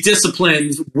of these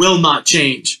disciplines will not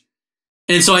change.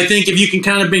 And so I think if you can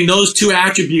kind of bring those two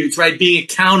attributes, right, being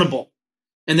accountable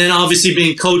and then obviously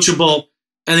being coachable,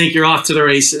 I think you're off to the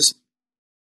races.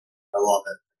 I love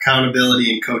it.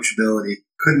 Accountability and coachability.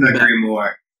 Couldn't agree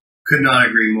more. Could not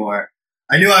agree more.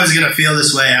 I knew I was going to feel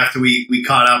this way after we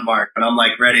caught up, Mark, but I'm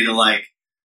ready to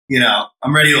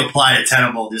I'm ready to apply to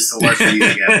Tenable just to work for you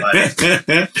again. But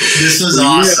this was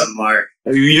awesome, Mark.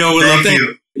 Thank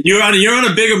you. You're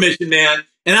on a bigger mission, man.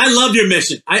 And I love your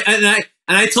mission.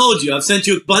 I told you, I've sent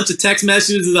you a bunch of text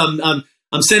messages.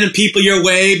 I'm sending people your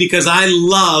way because I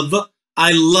love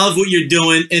what you're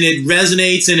doing, and it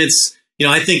resonates, and it's,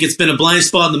 I think it's been a blind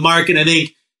spot in the market. I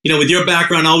think, with your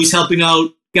background, always helping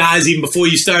out guys even before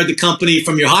you started the company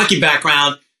from your hockey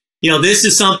background, this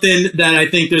is something that I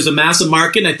think there's a massive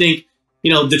market. And I think,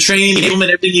 the training,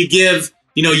 everything you give,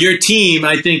 your team,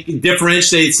 I think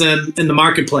differentiates them in the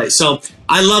marketplace. So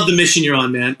I love the mission you're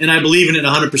on, man. And I believe in it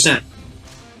 100%.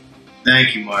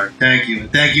 Thank you, Mark. Thank you.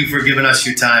 And thank you for giving us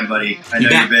your time, buddy. I know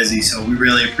you're busy, so we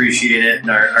really appreciate it. And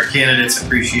our candidates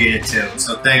appreciate it too.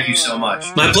 So thank you so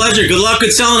much. My pleasure. Good luck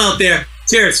with selling out there.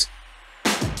 Cheers.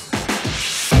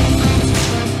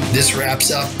 This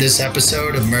wraps up this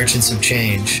episode of Merchants of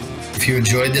Change. If you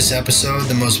enjoyed this episode,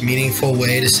 the most meaningful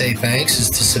way to say thanks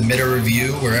is to submit a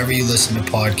review wherever you listen to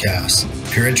podcasts.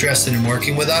 If you're interested in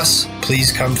working with us,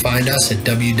 please come find us at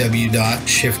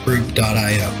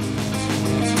www.shiftgroup.io.